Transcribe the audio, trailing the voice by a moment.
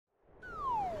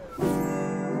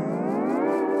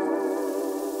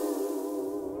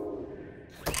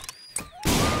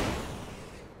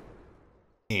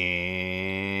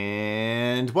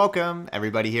welcome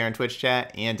everybody here in Twitch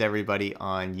chat and everybody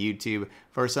on YouTube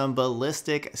for some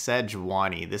Ballistic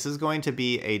Sejuani. This is going to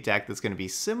be a deck that's going to be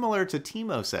similar to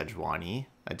Teemo Sejuani,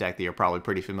 a deck that you're probably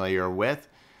pretty familiar with,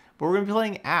 but we're going to be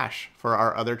playing Ashe for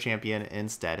our other champion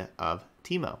instead of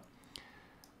Teemo.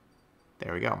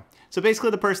 There we go. So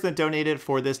basically the person that donated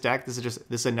for this deck, this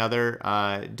is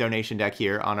another donation deck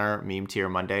here on our Meme Tier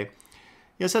Monday,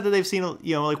 said that they've seen,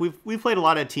 like we've played a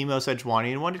lot of Teemo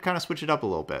Sejuani and wanted to kind of switch it up a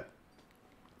little bit.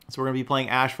 So we're going to be playing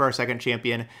Ashe for our second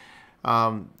champion.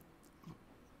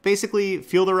 Basically,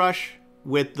 Feel the Rush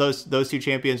with those two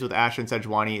champions with Ashe and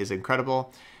Sejuani is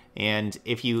incredible. And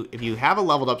if you have a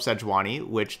leveled up Sejuani,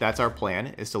 which that's our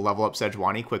plan, is to level up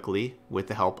Sejuani quickly with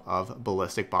the help of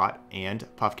Ballistic Bot and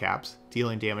Puffcaps,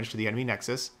 dealing damage to the enemy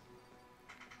Nexus.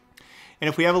 And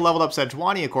if we have a leveled up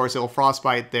Sejuani, of course, it'll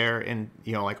Frostbite their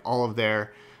like all of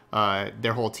their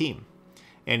whole team.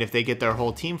 And if they get their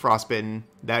whole team frostbitten,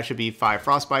 that should be 5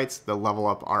 frostbites. They'll level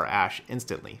up our Ashe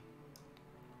instantly.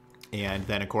 And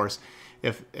then, of course,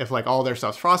 if like all their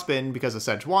stuff's frostbitten because of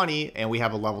Sejuani and we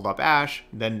have a leveled up Ashe,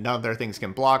 then none of their things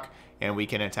can block and we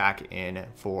can attack in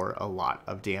for a lot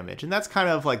of damage. And that's kind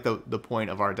of like the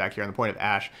point of our deck here. And the point of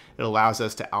Ashe, it allows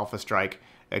us to Alpha Strike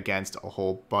against a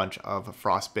whole bunch of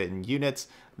frostbitten units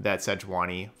that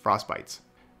Sejuani frostbites.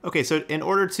 Okay, so in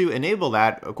order to enable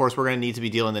that, of course, we're going to need to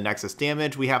be dealing the Nexus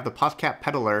damage. We have the Puffcap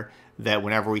Peddler that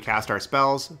whenever we cast our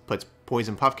spells, puts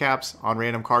poison Puffcaps on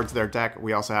random cards of their deck.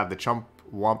 We also have the Chump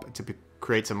Wump to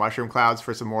create some Mushroom Clouds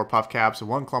for some more Puffcaps.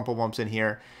 1 Clump of Wumps in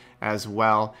here as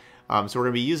well. So we're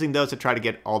going to be using those to try to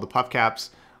get all the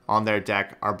Puffcaps on their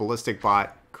deck. Our Ballistic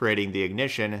Bot creating the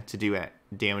Ignition to do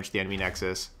damage to the enemy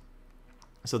Nexus.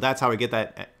 So that's how we get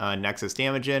that Nexus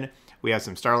damage in. We have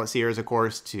some Starlit Seers, of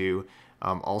course, to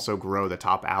also grow the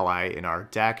top ally in our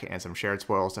deck, and some shared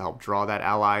spoils to help draw that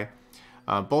ally.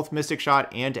 Both Mystic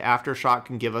Shot and Aftershock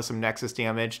can give us some Nexus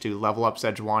damage to level up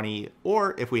Sejuani,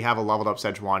 or if we have a leveled up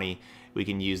Sejuani, we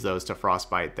can use those to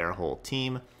Frostbite their whole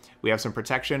team. We have some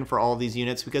protection for all of these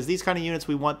units, because these kind of units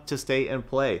we want to stay in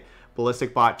play.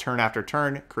 Ballistic Bot turn after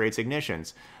turn creates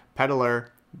ignitions.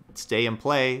 Peddler, stay in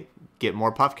play, get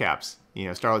more Puffcaps.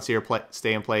 Starlit Seer,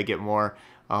 stay in play, get more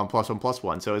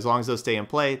 +1/+1. So as long as those stay in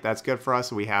play, that's good for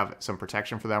us. We have some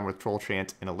protection for them with Troll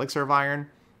Chant and Elixir of Iron.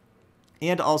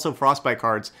 And also Frostbite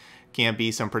cards can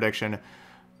be some prediction.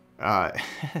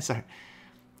 Sorry.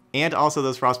 And also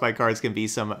those Frostbite cards can be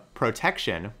some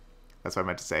protection. That's what I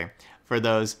meant to say. For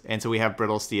those. And so we have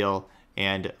Brittle Steel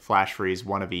and Flash Freeze,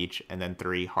 1 of each. And then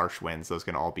 3 Harsh Winds. Those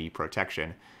can all be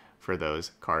protection for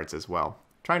those cards as well.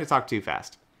 Trying to talk too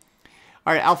fast.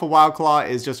 All right, Alpha Wildclaw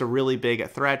is just a really big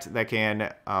threat that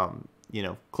can,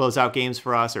 close out games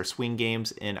for us or swing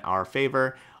games in our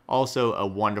favor. Also a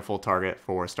wonderful target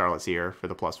for Starlit Seer for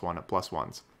the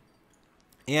 +1/+1s.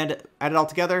 And add it all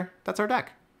together, that's our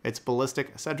deck. It's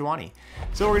Ballistic Sejuani.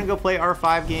 So we're going to go play our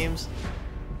 5 games.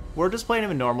 We're just playing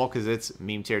them in normal because it's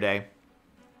Meme Tier Day.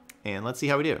 And let's see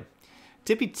how we do.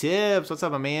 Tippy Tips, what's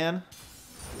up, my man?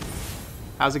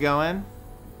 How's it going?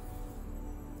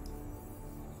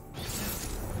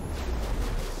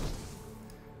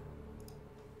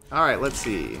 All right, let's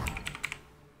see.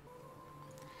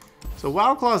 So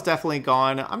Wildclaw is definitely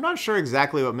gone. I'm not sure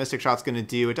exactly what Mystic Shot's going to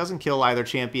do. It doesn't kill either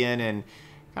champion, and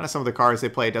kind of some of the cards they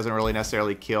play it doesn't really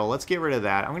necessarily kill. Let's get rid of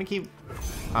that. I'm going to keep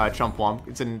Chump Wump.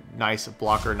 It's a nice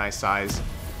blocker, nice size.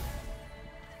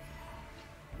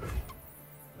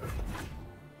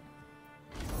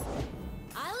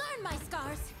 I'll earn my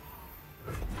scars.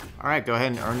 All right, go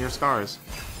ahead and earn your scars.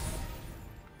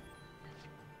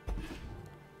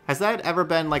 Has that ever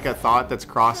been like a thought that's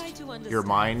crossed your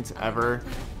mind ever,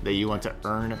 that you want to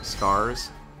earn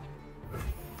scars?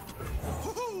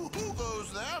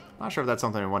 Not sure if that's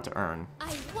something I want to earn.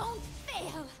 I won't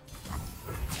fail.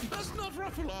 Let's not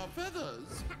ruffle our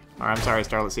feathers. All right, I'm sorry,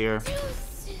 Starlit Seer.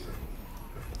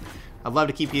 I'd love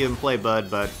to keep you in play,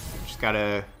 bud, but just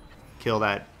gotta kill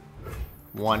that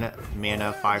 1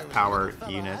 mana 5 power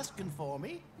unit.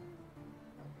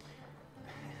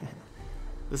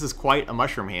 This is quite a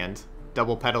mushroom hand.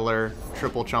 Double Peddler,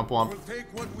 triple Chump Wump. We'll take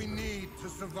what we need to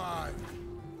survive.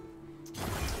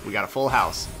 We got a full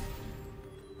house.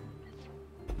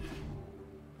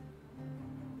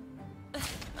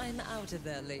 I'm out of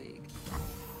their league.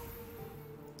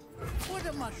 Would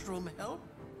a mushroom help?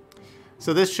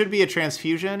 So this should be a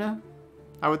transfusion,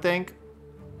 I would think.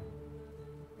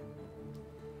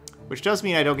 Which does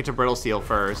mean I don't get to Brittle Steel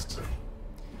first.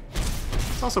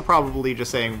 It's also probably just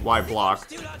saying, why block?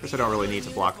 Because I don't really need to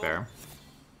block there.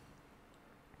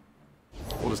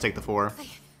 We'll just take the 4.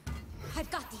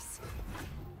 I've got these.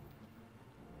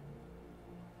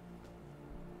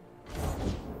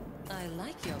 I I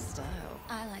like your style.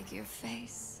 I like your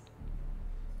face.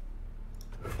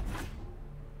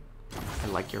 I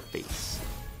like your face.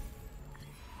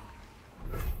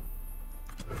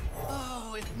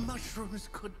 Oh, if mushrooms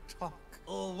could talk.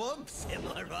 Or whoops, am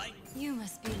I right? You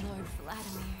must be Lord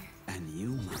Vladimir. And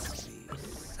you must be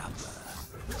supper.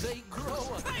 They grow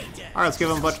up. Alright, let's give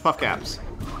them a bunch of Puffcaps.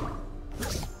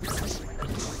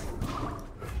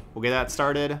 We'll get that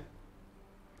started.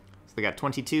 So they got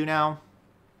 22 now.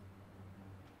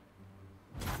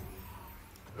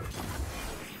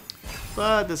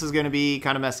 But this is going to be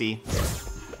kind of messy.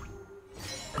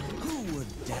 Who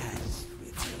would dance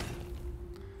with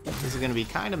you? This is going to be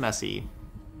kind of messy.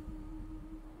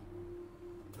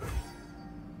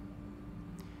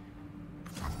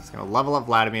 It's going to level up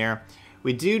Vladimir.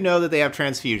 We do know that they have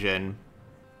transfusion.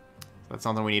 That's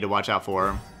something we need to watch out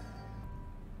for.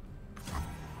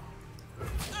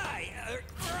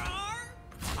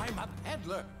 I'm a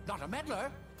peddler, not a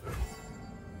meddler.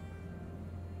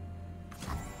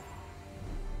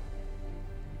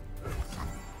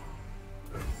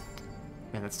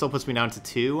 Man, that still puts me down to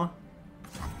 2.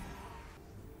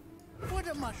 Would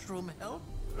a mushroom help?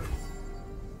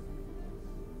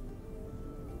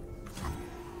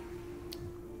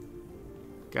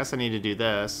 Guess I need to do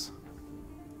this.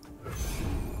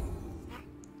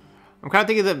 I'm kind of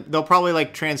thinking that they'll probably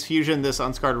like transfusion this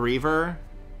Unscarred Reaver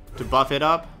to buff it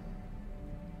up.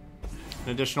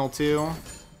 An additional 2.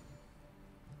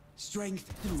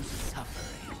 Strength through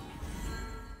suffering.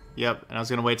 Yep, and I was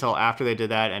going to wait till after they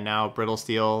did that, and now Brittle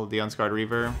Steel, the Unscarred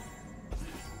Reaver.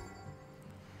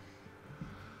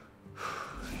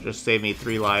 Just saved me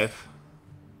 3 life.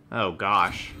 Oh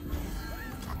gosh.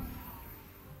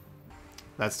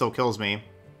 That still kills me.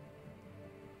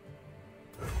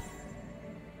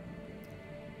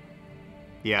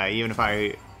 Yeah, even if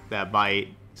that bite,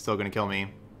 still gonna kill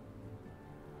me.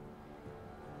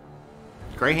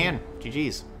 Gray hand,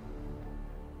 GG's.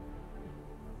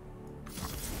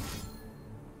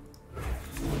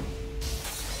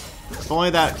 If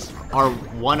only that our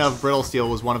one of Brittle Steel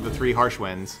was one of the 3 harsh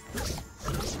winds.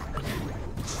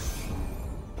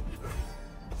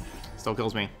 Still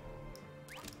kills me.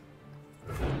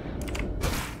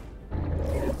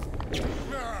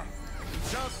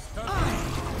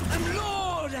 I'm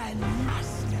Lord and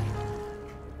Master.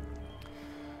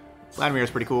 Vladimir's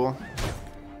pretty cool.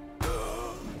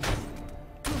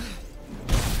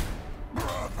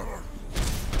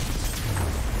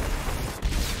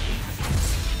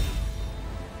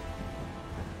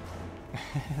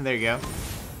 There you go.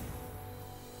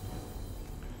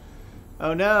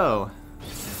 Oh no!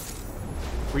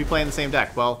 Replaying the same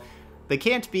deck. Well, they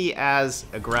can't be as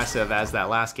aggressive as that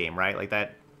last game, right? Like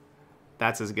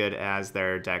that's as good as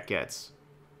their deck gets,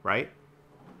 right?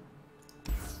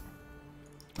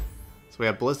 So we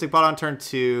have Ballistic Bot on turn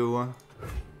 2.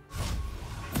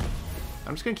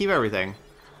 I'm just gonna keep everything.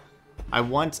 I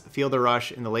want Field of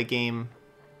Rush in the late game.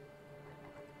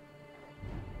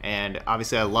 And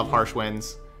obviously I love Harsh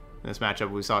Winds. In this matchup,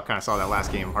 we kind of saw that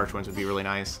last game. Harsh Winds would be really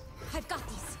nice. I've got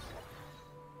these.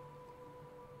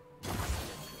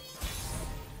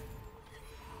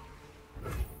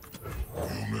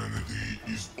 Humanity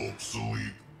is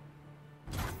obsolete.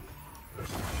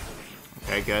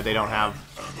 Okay, good. They don't have...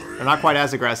 They're not quite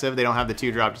as aggressive. They don't have the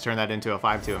 2-drop to turn that into a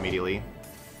 5-2 immediately.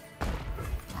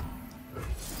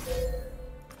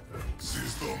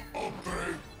 System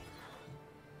upgrade.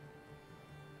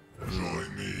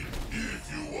 Join me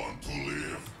if you want to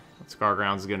live.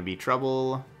 Scargrounds is going to be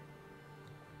trouble.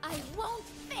 I won't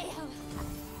fail.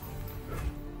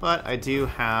 But I do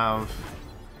have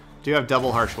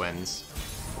double Harsh Winds.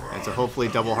 And so hopefully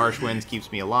double Harsh Winds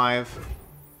keeps me alive.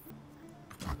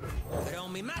 Put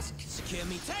on me mask, secure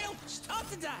me tail, start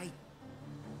the day.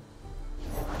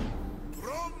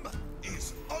 Rum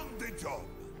is on the job.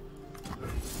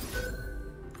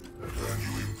 Can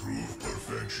you improve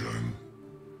perfection?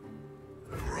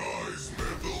 Rise,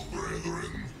 metal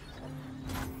brethren.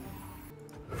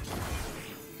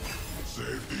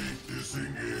 Safety,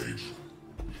 disengage.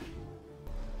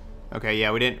 Okay,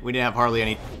 yeah, we didn't have hardly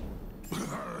any.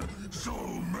 So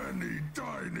many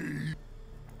tiny.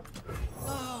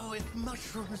 Oh, if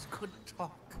mushrooms could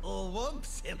talk. Or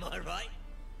whoops, am I right?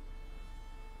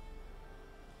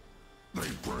 They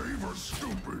brave or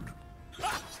stupid.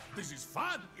 This is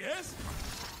fun, yes?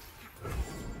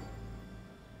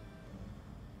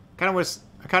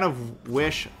 I kind of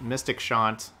wish Mystic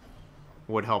Shant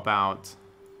would help out,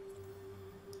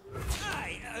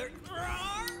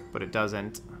 but it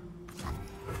doesn't.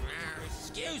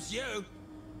 Excuse you.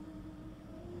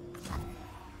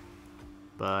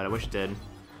 But I wish it did.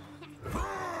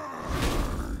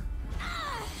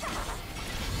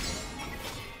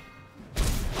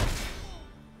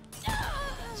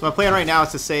 So my plan right now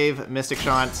is to save Mystic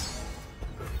Shot.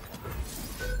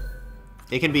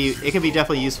 It can be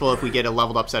definitely useful if we get a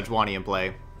leveled up Sejuani in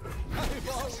play. I've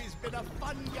always been a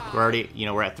fun guy. We're already, you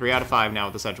know, we're at 3 out of 5 now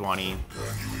with the Sejuani.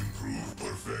 Can you improve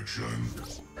perfection?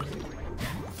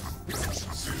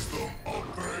 System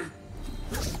upgrade.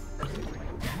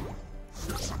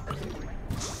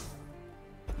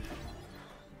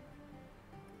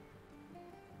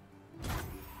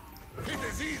 It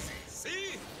is easy,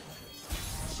 see?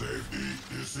 Safety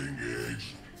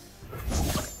disengaged.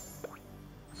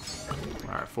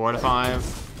 Alright, 4 out of 5.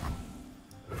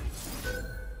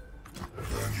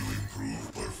 Can you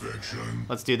improve perfection?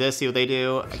 Let's do this, see what they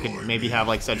do. I could maybe have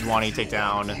like Sejuani take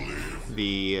down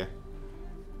the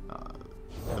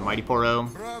Mighty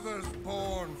Poro. Brothers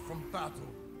born from battle.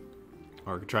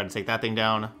 Or we could try to take that thing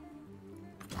down.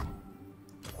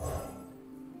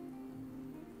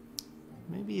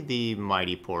 Maybe the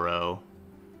Mighty Poro.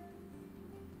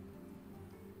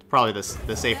 Probably the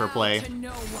safer play. To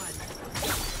no one.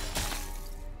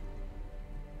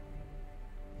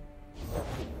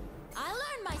 I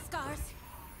learned my scars.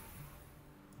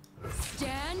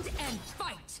 Stand and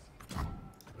fight.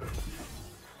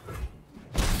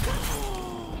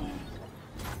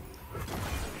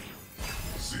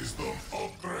 System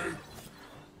upgrade.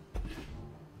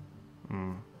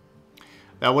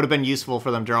 That would have been useful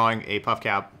for them drawing a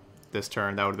Puffcap this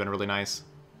turn. That would have been really nice.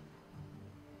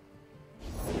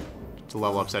 To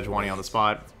level up Sejuani on the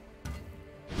spot.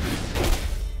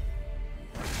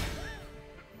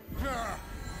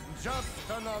 Just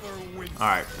another win.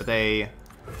 Alright, but they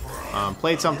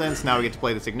played something, so now we get to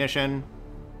play this Ignition.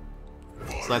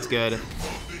 So that's good.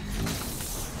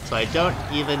 So I don't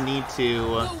even need to...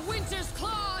 The winter's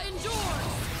claw endures.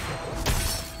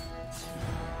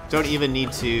 Don't even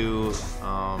need to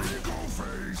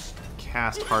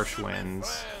cast Harsh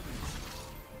Winds.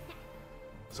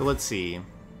 So let's see.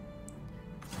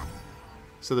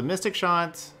 So the Mystic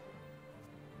Shot...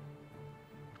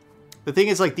 The thing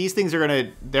is, like, these things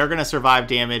are they're gonna survive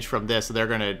damage from this, so they're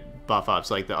gonna buff up.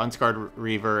 So like the Unscarred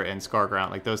Reaver and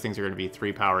Scarground, like those things are gonna be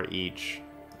 3 power each.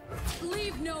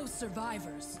 Leave no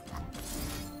survivors.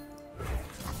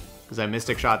 Because I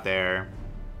Mystic Shot there.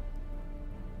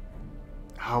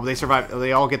 Oh, they survive.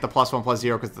 They all get the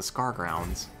 +1/+0 because of the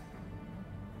Scargrounds.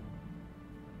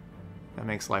 That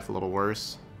makes life a little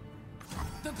worse.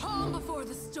 The calm before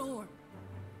the storm.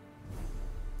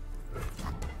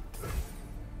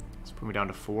 Let's put me down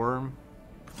to 4.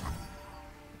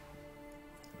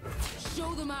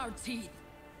 Show them our teeth.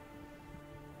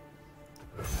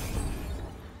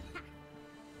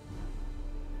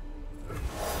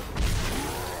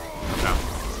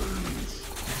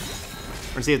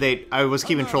 We're gonna see if they... I was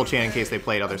keeping Troll Chant in case they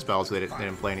played other spells, so they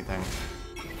didn't play anything.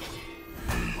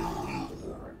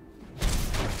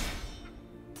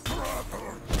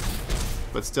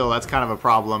 But still, that's kind of a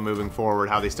problem moving forward,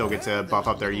 how they still get to buff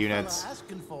up their units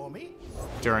Asking for me.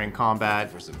 during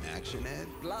combat. For some action, Ed?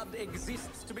 Blood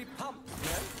exists to be pumped,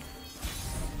 man.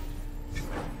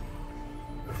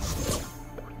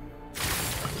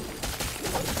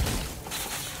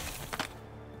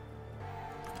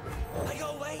 I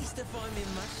got ways to find me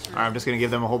mushrooms. Alright, I'm just gonna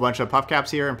give them a whole bunch of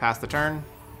Puffcaps here and pass the turn.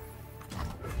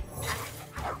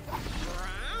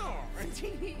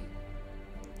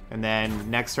 And then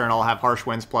next turn I'll have Harsh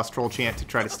Winds plus Troll Chant to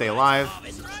try to stay alive.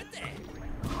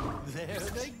 There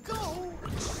they go.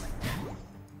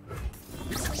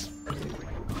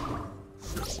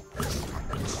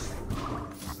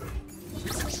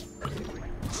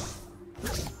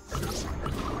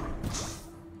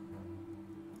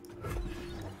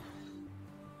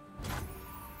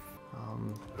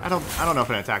 I don't know if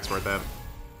an attack's worth it.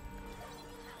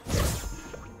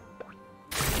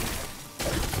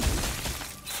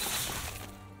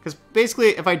 Because basically,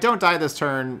 if I don't die this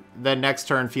turn, then next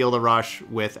turn Feel the Rush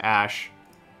with Ashe.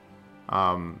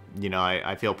 You know,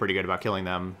 I feel pretty good about killing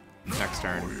them next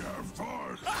turn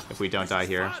if we don't die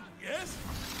here.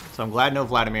 So I'm glad no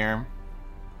Vladimir.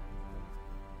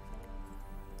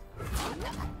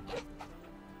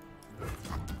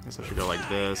 Guess I should go like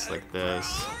this, like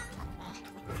this.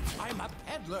 I'm a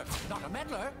peddler, not a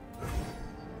meddler.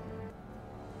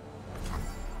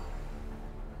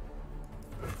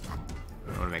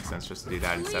 It would make sense just to do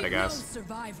that instead, I guess.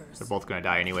 They're both going to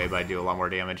die anyway, but I do a lot more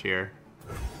damage here.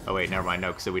 Oh wait, never mind,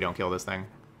 no, because we don't kill this thing.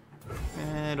 Do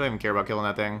I even care about killing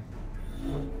that thing?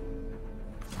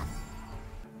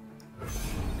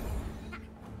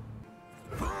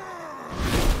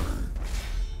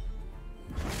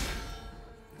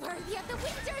 Worthy of the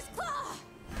winter's claw.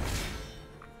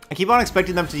 I keep on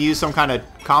expecting them to use some kind of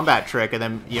combat trick, and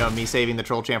then, you know, me saving the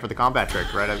Troll Chant for the combat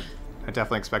trick, right? I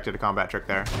definitely expected a combat trick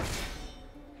there.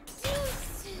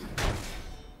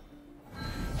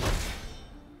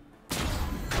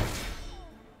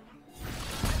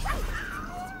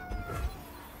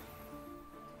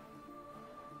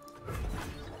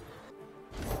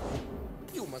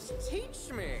 You must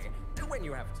teach me when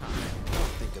you have time.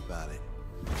 Don't think about it.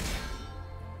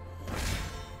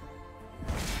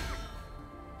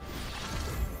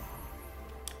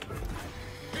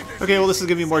 Okay, well this is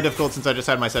gonna be more difficult since I just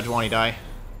had my Sejuani die.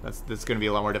 That's gonna be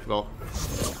a lot more difficult.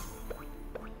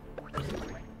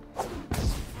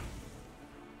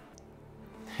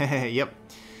 Yep.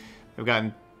 We've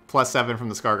gotten +7 from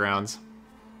the Scar Grounds.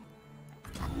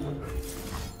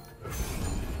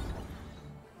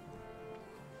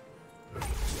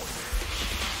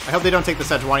 I hope they don't take the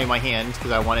Sejuani in my hand, because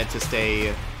I want it to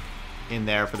stay in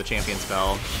there for the champion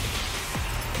spell.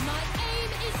 My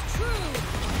aim is true.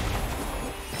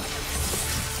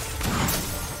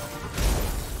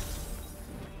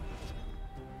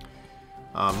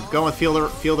 Going with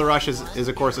Feel the Rush is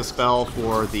of course a spell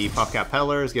for the Puffcap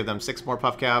Peddlers. Give them 6 more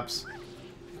Puffcaps.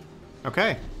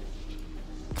 Okay.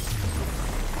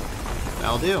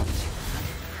 That'll do.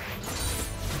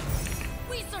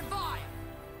 We survive.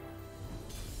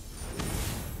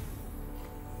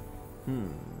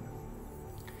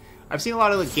 I've seen a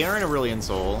lot of like Garen Aurelion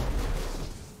Soul,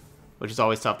 which is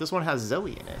always tough. This one has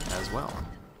Zoe in it as well.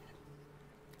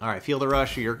 Alright, Feel the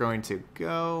Rush, you're going to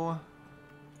go.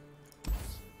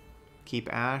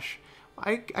 Keep Ashe.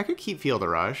 I could keep Feel the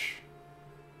Rush.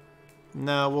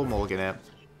 No, we'll mulligan it.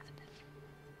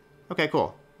 Okay,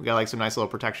 cool. We got like some nice little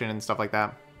protection and stuff like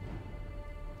that.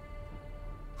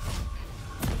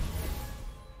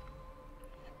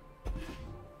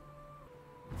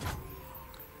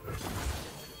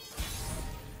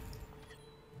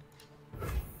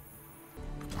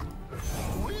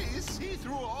 We see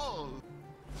through all.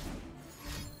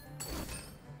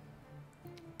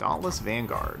 Dauntless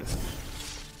Vanguard.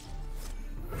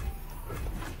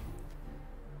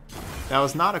 That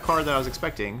was not a card that I was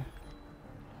expecting.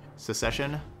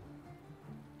 Secession.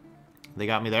 They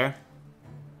got me there.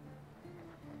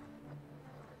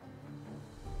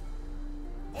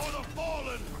 Order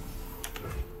fallen.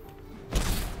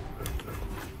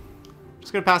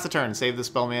 Just gonna pass the turn, save the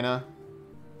spell mana.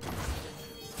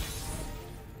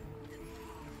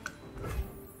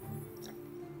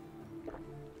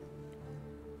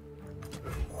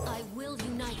 I will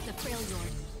unite the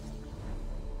Freljord.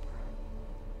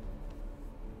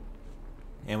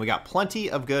 And we got plenty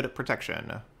of good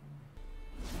protection.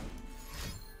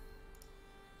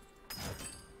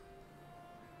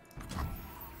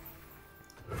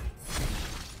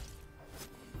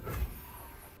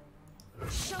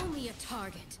 Show me a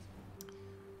target.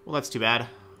 Well, that's too bad.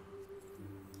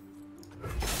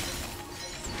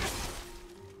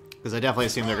 Because I definitely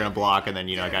assume they're going to block, and then,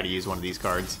 you know, I got to use one of these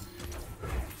cards.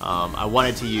 I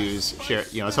wanted to use,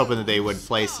 I was hoping that they would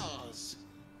place,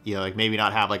 you know, like maybe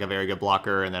not have like a very good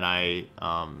blocker, and then I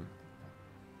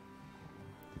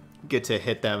get to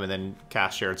hit them and then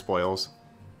cast Shared Spoils.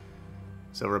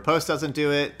 So Riposte doesn't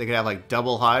do it. They could have like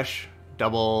double Hush,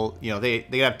 double, you know, they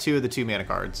could have 2 of the 2 mana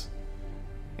cards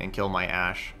and kill my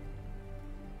Ashe.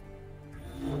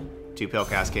 2 Pill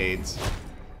Cascades,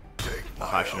 a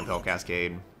Hush and a Pill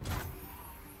Cascade.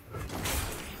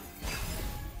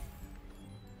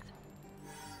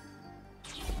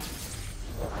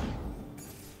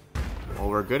 Well,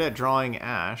 we're good at drawing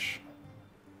Ashe.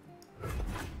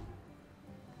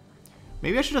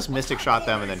 Maybe I should just Mystic Shot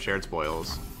them and then Shared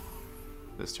Spoils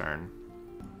this turn.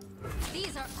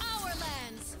 These are our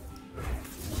lands.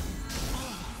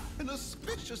 An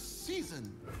auspicious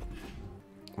season.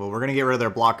 Well, we're going to get rid of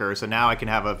their blocker, so now I can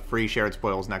have a free Shared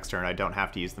Spoils next turn. I don't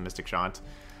have to use the Mystic Shot.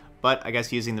 But I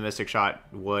guess using the Mystic Shot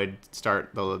would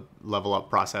start the level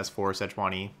up process for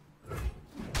Sejuani.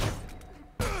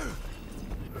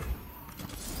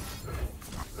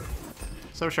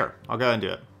 So sure, I'll go ahead and do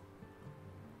it.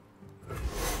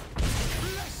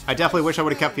 I definitely wish I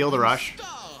would have kept Feel the Rush.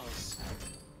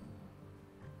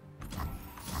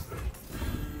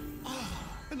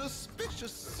 An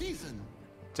auspicious season.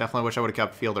 Definitely wish I would have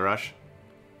kept Feel the Rush.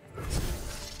 Okay,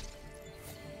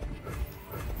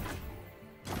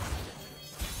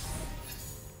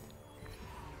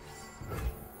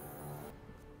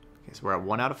 so we're at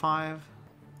 1 out of 5.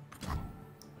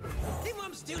 Think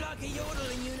I'm still like a yodel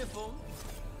in uniform?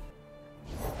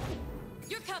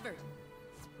 You're covered.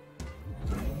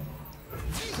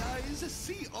 These eyes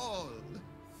see all.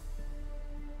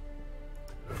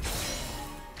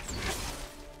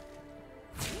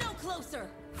 No closer.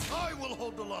 I will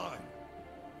hold the line.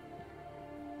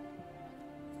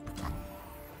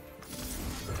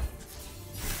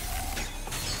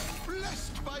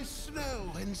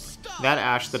 snow and stars. That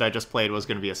Ashe that I just played was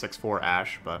going to be a 6-4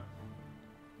 Ashe, but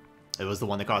it was the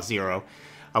one that cost 0.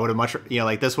 I would have much, you know,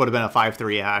 like this would have been a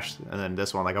 5-3 Ashe, and then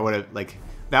this one, like I would have, like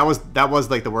that was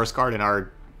like the worst card in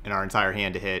our entire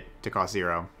hand to hit to cost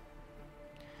 0.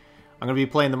 I'm going to be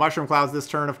playing the Mushroom Clouds this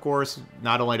turn, of course,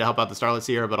 not only to help out the Starlit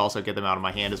Seer, but also get them out of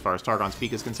my hand as far as Targon's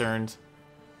Peak is concerned.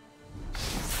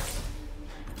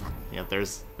 Yep,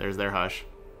 there's their Hush.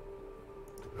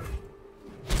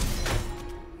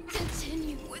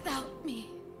 Continue without me.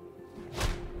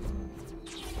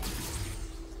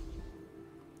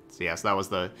 So yes, that was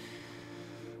the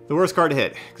worst card to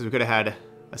hit, because we could have had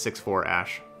a 6-4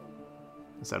 Ashe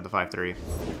instead of the 5-3.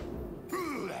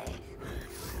 Oh,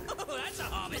 that's a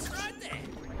harvest right there.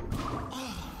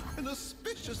 An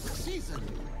auspicious season.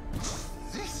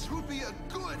 This will be a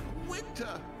good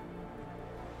winter.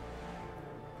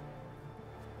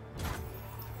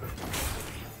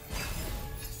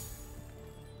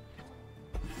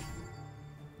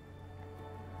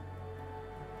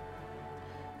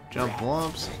 Jump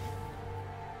Wumps.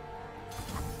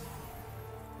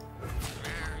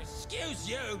 Excuse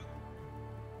you.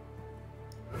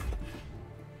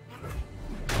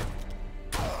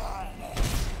 I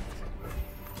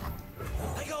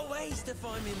got ways to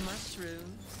find me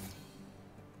mushrooms.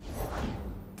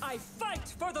 I fight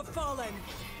for the fallen.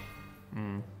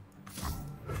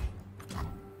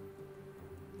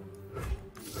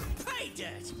 Pay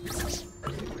dirt.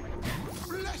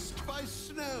 Blessed by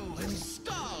snow and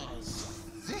stars.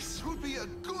 This will be a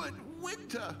good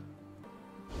winter.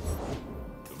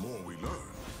 The more we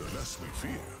learn, the less we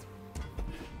fear.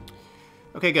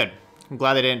 Okay, good. I'm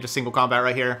glad they didn't just single combat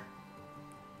right here.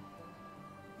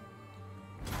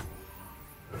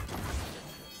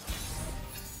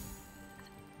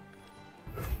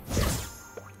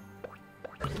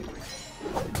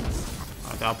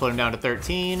 I'll put him down to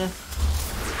 13.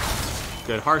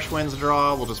 Good Harsh Winds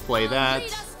draw. We'll just play that.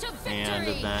 And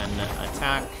then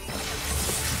attack.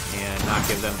 And not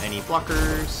give them any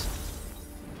blockers.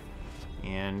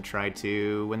 And try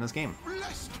to win this game.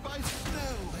 Blessed by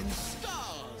snow and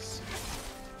stars.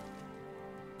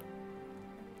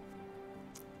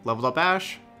 Leveled up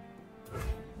Ashe.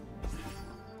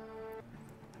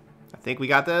 I think we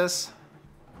got this.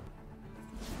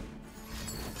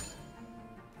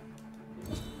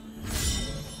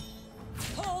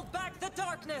 Hold back the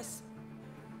darkness.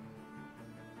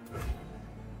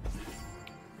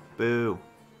 Boo.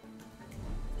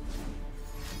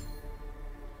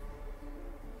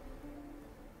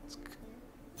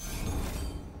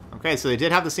 Okay, so they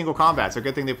did have the single combat, so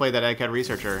good thing they played that Egghead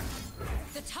Researcher.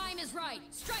 The time is right.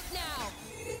 Strike now.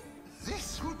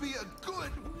 This will be a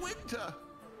good winter.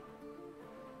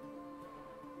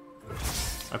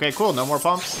 Okay, cool. No more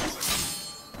pumps.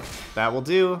 That will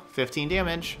do. 15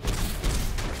 damage.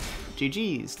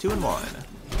 GG's. 2-1.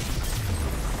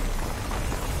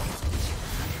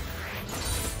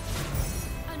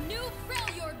 A new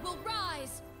Freljord will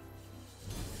rise.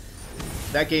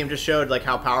 That game just showed like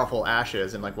how powerful Ashe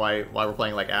is and like why we're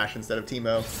playing like Ashe instead of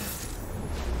Teemo.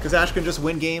 Because Ashe can just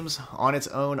win games on its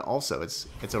own also. It's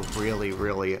a really,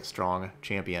 really strong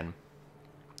champion.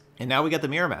 And now we get the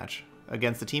mirror match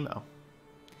against the Teemo.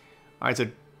 Alright, so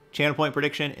channel point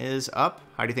prediction is up.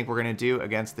 How do you think we're going to do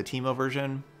against the Teemo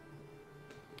version?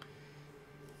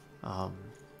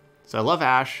 So I love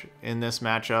Ashe in this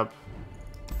matchup.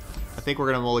 I think we're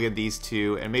going to mulligan these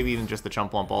two, and maybe even just the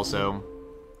Chump Wump also.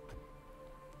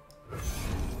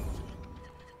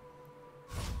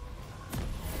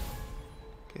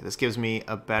 Okay, this gives me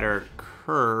a better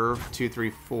curve. 2, 3,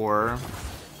 4.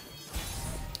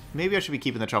 Maybe I should be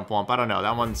keeping the Chump Wump. I don't know.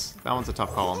 That one's a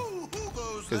tough call.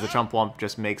 Because the Chump Wump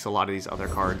just makes a lot of these other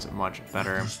cards much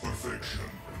better. Perfection.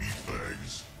 Meat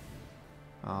bags.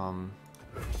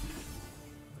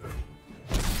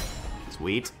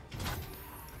 Sweet.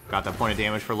 Got that point of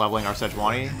damage for leveling our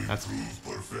Sejuani. That's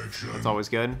always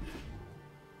good.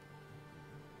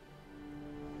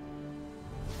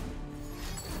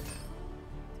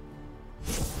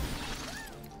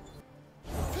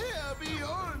 Here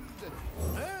beyond.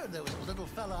 There was a little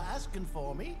fella asking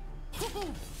for me.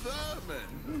 Oh,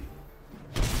 vermin.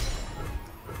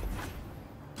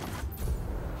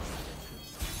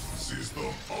 System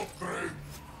upgrade.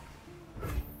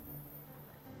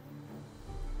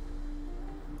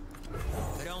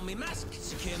 Put on me mask,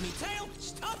 secure me tail,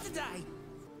 start the day.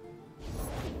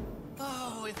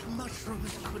 Oh, if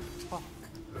mushrooms could talk.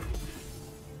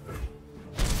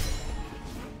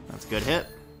 That's a good hit.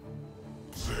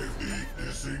 Safety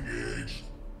disengaged.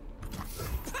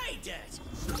 Pay dirt.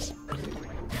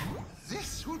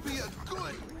 This will be a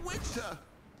good winter.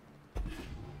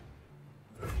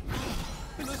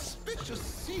 An auspicious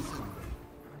just season.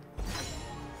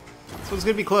 This one's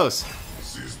gonna be close.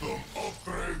 System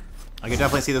upgrade. I can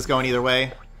definitely see this going either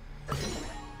way.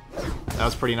 That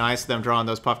was pretty nice, them drawing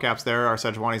those Puffcaps there. Our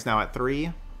Sejuani's now at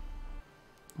 3.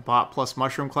 Bot plus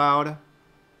Mushroom Cloud.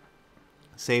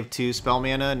 Save 2 spell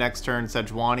mana. Next turn,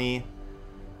 Sejuani.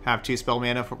 Have 2 spell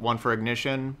mana, for 1 for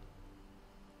Ignition.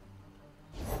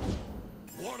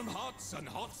 Warm hots and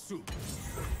hot soup.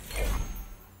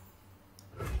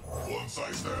 Once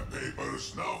I stab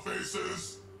papers, now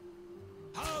faces.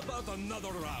 How about another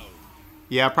round?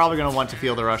 Yeah, probably going to want to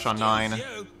feel the rush on 9.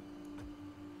 You.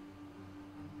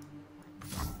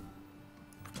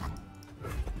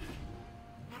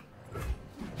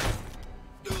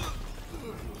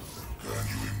 Can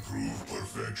you improve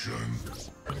perfection?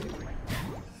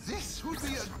 This would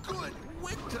be a good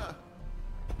winter.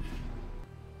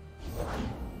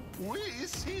 We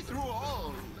see through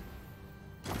all.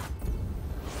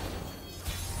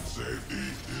 Safety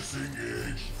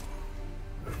disengaged.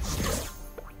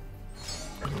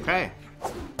 Okay.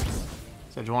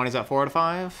 Sejuani's at 4 out of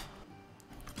 5.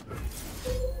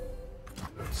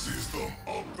 System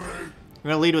upgrade. I'm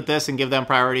going to lead with this and give them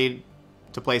priority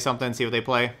to play something, see what they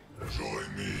play.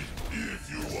 Join me if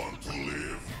you want to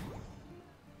live.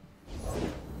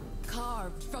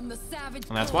 Carved from the savage.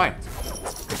 And that's why.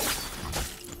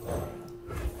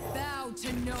 Bow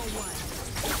to no one.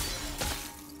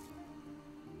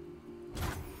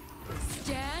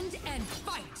 Stand and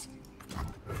fight.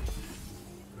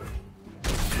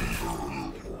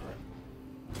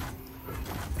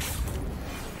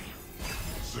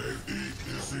 Safety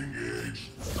disengaged.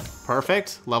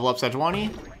 Perfect. Level up Sejuani.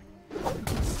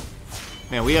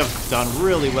 Man, we have done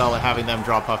really well at having them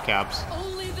draw Puffcaps.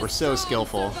 Only the We're so strong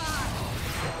skillful.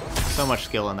 survive. So much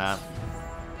skill in that.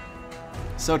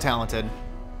 So talented.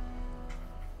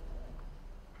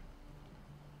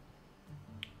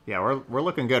 Yeah, we're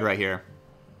looking good right here.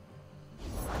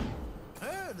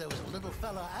 Heard there was a little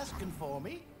fella asking for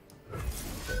me.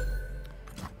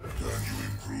 Can you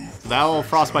improve? That will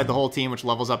frostbite the whole team, which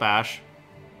levels up Ashe.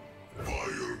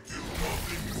 Fire kill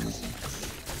nothing.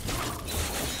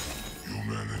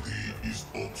 Humanity is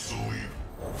obsolete.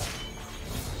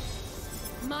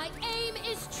 My aim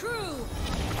is true.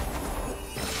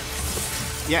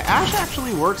 Yeah, Ashe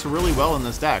actually works really well in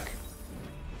this deck.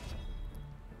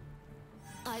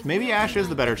 Maybe Ashe is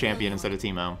the better champion instead of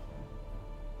Teemo.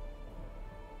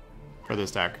 For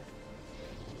this deck.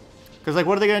 Because, like,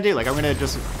 what are they going to do? Like, I'm going to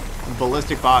just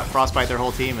Ballistic Bot, Frostbite their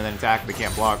whole team, and then attack if they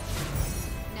can't block.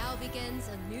 Now begins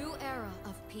a new era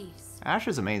of peace. Ashe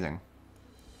is amazing.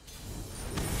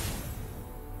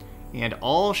 And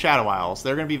all Shadow Isles.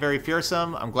 They're going to be very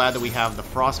fearsome. I'm glad that we have the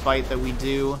Frostbite that we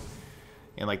do.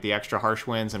 And, like, the extra Harsh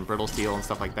Winds and Brittle Steel and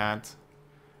stuff like that.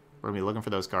 We're going to be looking for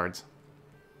those cards.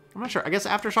 I'm not sure. I guess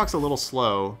Aftershock's a little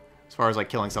slow as far as, like,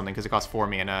 killing something because it costs 4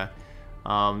 mana.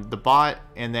 The bot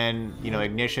and then, you know,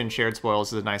 Ignition, Shared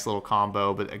Spoils is a nice little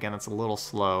combo, but again, it's a little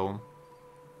slow.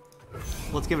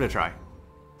 Let's give it a try.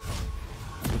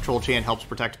 Control Chant helps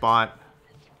protect bot.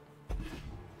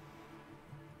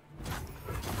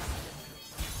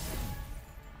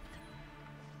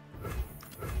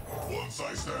 Once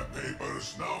I stab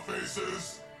papers, now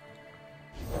faces.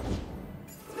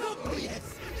 Oh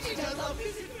yes, she does love me.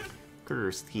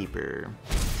 Cursed Keeper.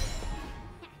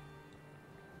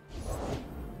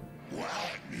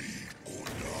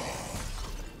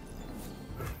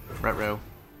 Retro.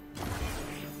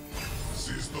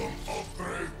 System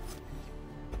upgrade.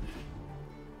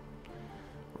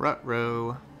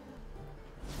 Retro.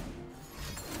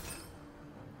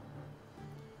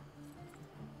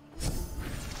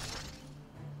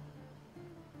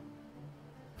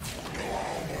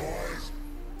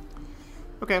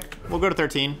 Okay, we'll go to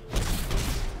 13.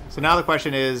 So now the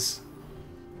question is,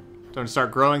 do I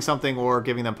start growing something or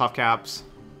giving them Puffcaps?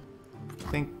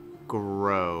 I think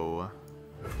grow.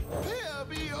 Here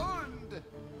beyond.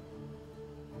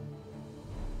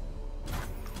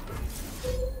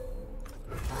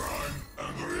 Prime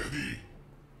and ready.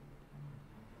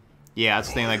 Yeah, it's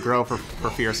the thing, like grow for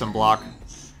fearsome block.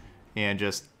 And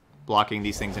just blocking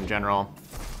these things in general.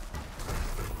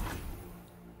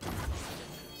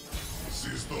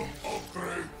 System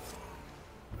upgrade.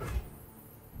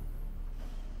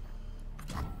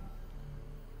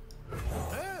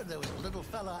 Heard there was a little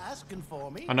fella asking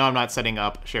for me. I know I'm not setting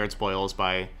up Shared Spoils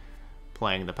by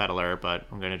playing the Peddler, but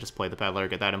I'm going to just play the Peddler,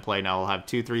 get that in play. Now we'll have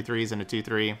 2 3/3s and a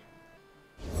 2/3.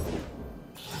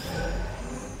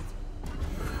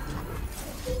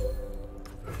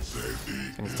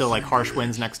 Safety. And still like Harsh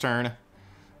Winds next turn.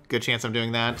 Good chance I'm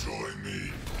doing that. Join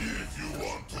me if you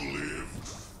want to live.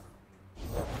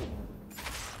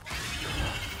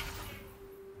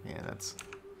 That's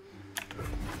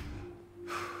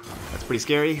pretty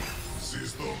scary.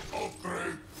 System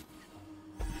upgrade.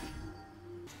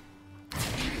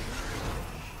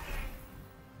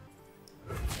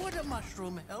 Would a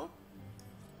mushroom help?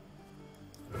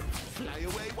 Fly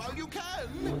away while you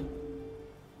can.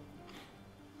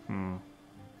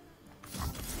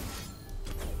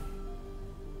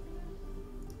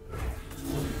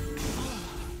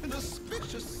 An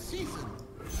auspicious season.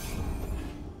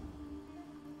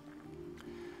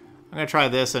 I'm gonna try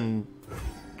this and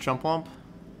jump lump.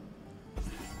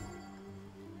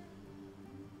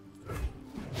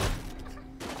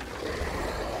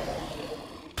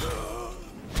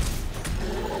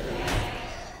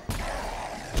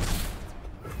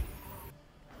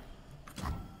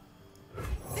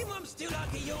 Think I'm still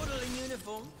like a yodel in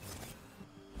uniform.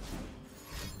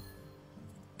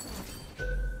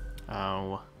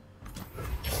 Oh.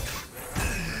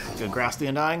 Good grass the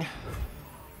Undying.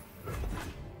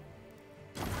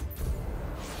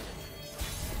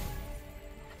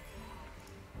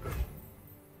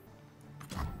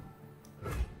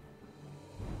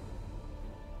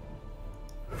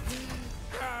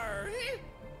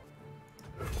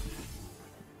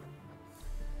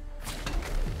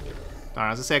 Darn, I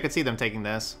was gonna say I could see them taking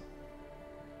this.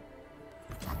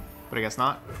 But I guess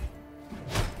not.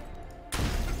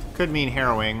 Could mean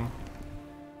harrowing.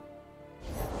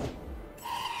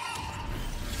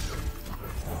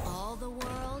 All the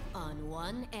world on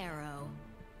one arrow.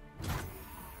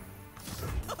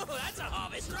 Oh, that's a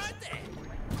harvest right there.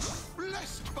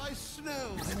 Blessed by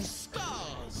snow and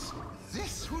stars.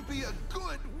 This would be a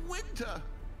good winter.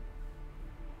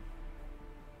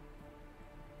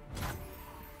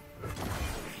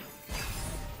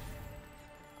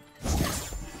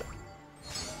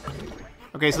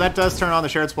 Okay, so that does turn on the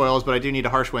shared spoils, but I do need a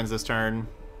harsh winds this turn.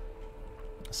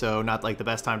 So not like the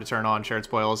best time to turn on shared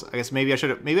spoils. I guess maybe I should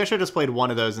have just played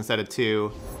one of those instead of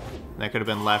two. And I could have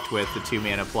been left with the 2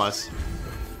 mana plus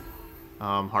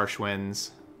harsh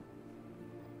winds.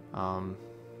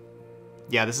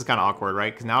 Yeah, this is kind of awkward,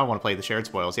 right? Because now I want to play the shared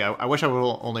spoils. Yeah, I wish I would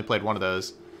have only played one of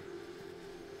those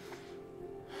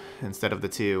instead of the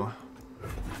 2.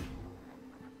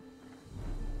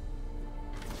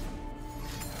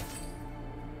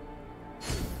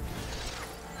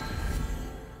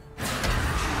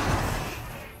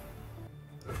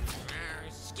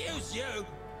 Excuse you.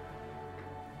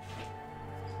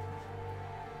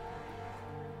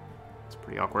 It's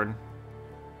pretty awkward.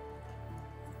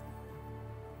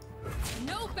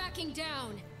 No backing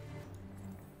down.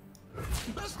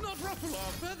 Let's not ruffle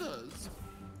our feathers.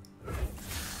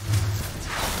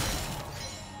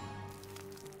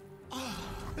 Ah,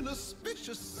 an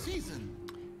auspicious season.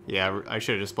 Yeah, I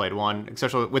should have just played one,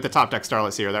 especially with the top deck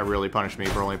Starlit Seer. That really punished me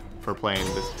for playing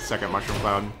the second Mushroom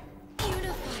Cloud. Unify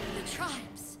the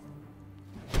tribes.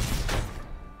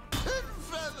 And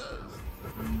feathers.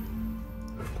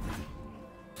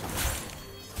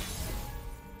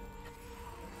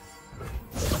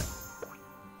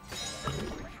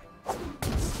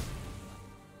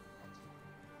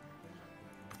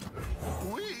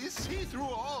 We see through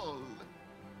all.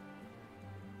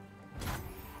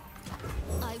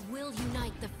 I will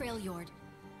unite the Freljord.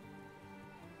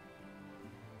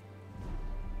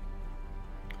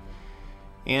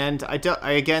 And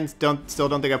I again still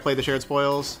don't think I played the shared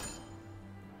spoils.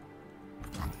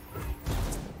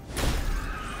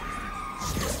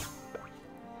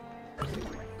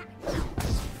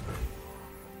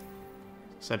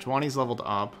 Sejuani's leveled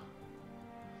up.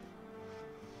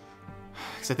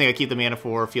 Because I think I keep the mana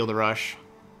for Field of Rush.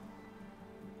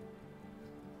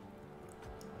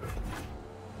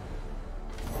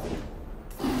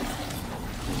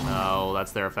 Oh,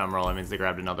 that's their ephemeral. That means they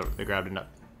grabbed another.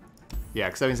 Yeah,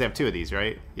 because that means they have 2 of these,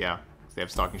 right? Yeah, 'cause they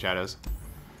have Stalking Shadows.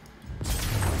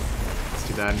 That's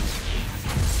too bad.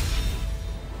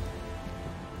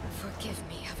 Forgive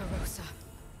me, Avarosa.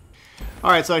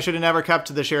 Alright, so I should have never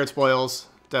kept the shared spoils.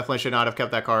 Definitely should not have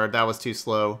kept that card. That was too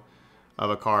slow of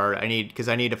a card. Because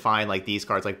I need to find like these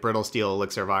cards, like Brittle Steel,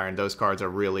 Elixir of Iron. Those cards are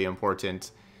really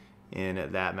important in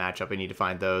that matchup. I need to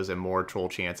find those and more Troll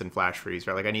Chance and Flash Freeze,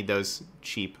 right? Like I need those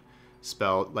cheap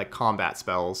like combat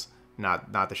spells,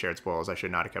 not the shared spoils. I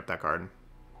should not have kept that card.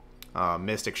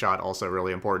 Mystic Shot also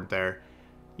really important there.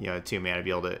 You know, 2 mana to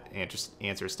be able to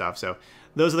answer stuff. So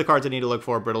those are the cards I need to look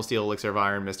for: Brittle Steel, Elixir of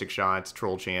Iron, Mystic Shot,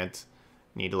 Troll Chant.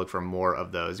 Need to look for more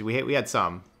of those. We had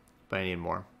some, but I need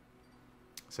more.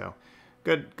 So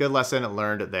good lesson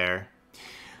learned there.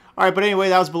 All right, but anyway,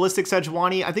 that was Ballistic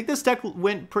Sejuani. I think this deck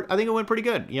went pretty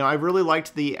good. You know, I really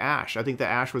liked the Ashe. I think the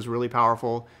Ashe was really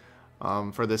powerful.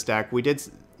 for this deck. We did,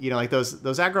 like those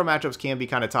aggro matchups can be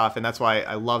kind of tough, and that's why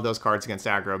I love those cards against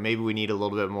aggro. Maybe we need a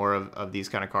little bit more of these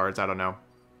kind of cards. I don't know.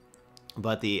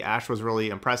 But the Ashe was really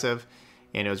impressive,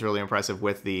 and it was really impressive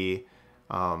with the,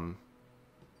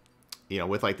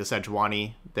 with like the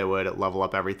Sejuani that would level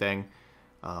up everything.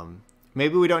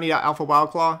 Maybe we don't need Alpha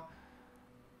Wildclaw.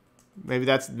 Maybe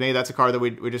that's a card that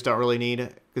we just don't really need,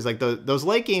 because like those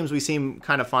late games we seem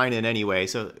kind of fine in anyway.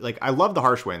 So like I love the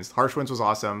Harsh Winds. Harsh Winds was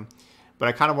awesome, but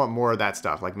I kind of want more of that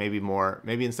stuff. Like maybe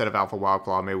instead of Alpha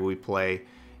Wildclaw, maybe we play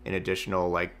an additional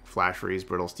like Flash Freeze,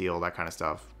 Brittle Steel, that kind of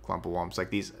stuff. Clump of Wumps, like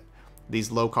these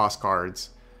low cost cards.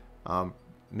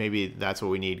 Maybe that's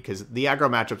what we need, because the aggro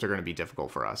matchups are going to be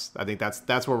difficult for us. I think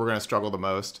that's where we're going to struggle the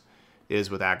most, is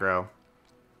with aggro.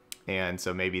 And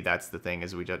so maybe that's the thing,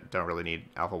 is we don't really need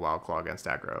Alpha Wildclaw against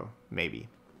aggro. Maybe.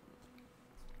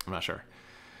 I'm not sure.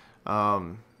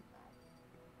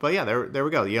 But yeah, there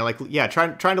we go.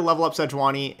 Trying to level up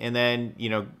Sejuani, and then,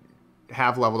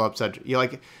 have leveled up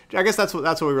I guess that's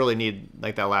what we really need,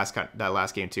 like that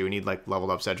last game too. We need like leveled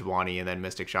up Sejuani and then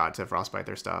Mystic Shot to frostbite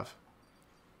their stuff.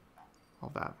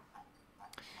 All that.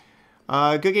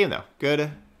 Good game though.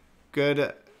 Good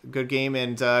game,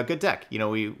 and good deck. We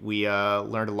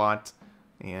learned a lot,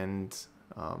 and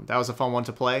that was a fun one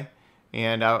to play.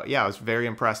 And yeah, I was very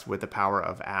impressed with the power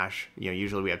of Ashe.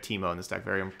 Usually we have Teemo in this deck.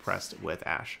 Very impressed with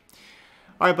Ashe.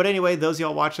 All right, but anyway, those of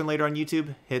y'all watching later on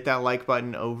YouTube, hit that like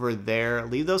button over there.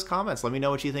 Leave those comments. Let me know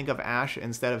what you think of Ashe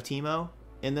instead of Teemo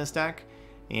in this deck.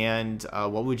 And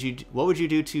what would you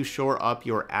do to shore up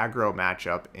your aggro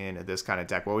matchup in this kind of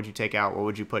deck? What would you take out? What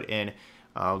would you put in?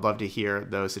 I'd love to hear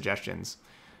those suggestions.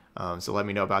 So let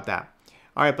me know about that.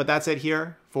 All right, but that's it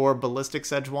here for Ballistic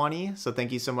Sejuani. So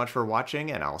thank you so much for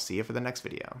watching, and I'll see you for the next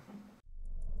video.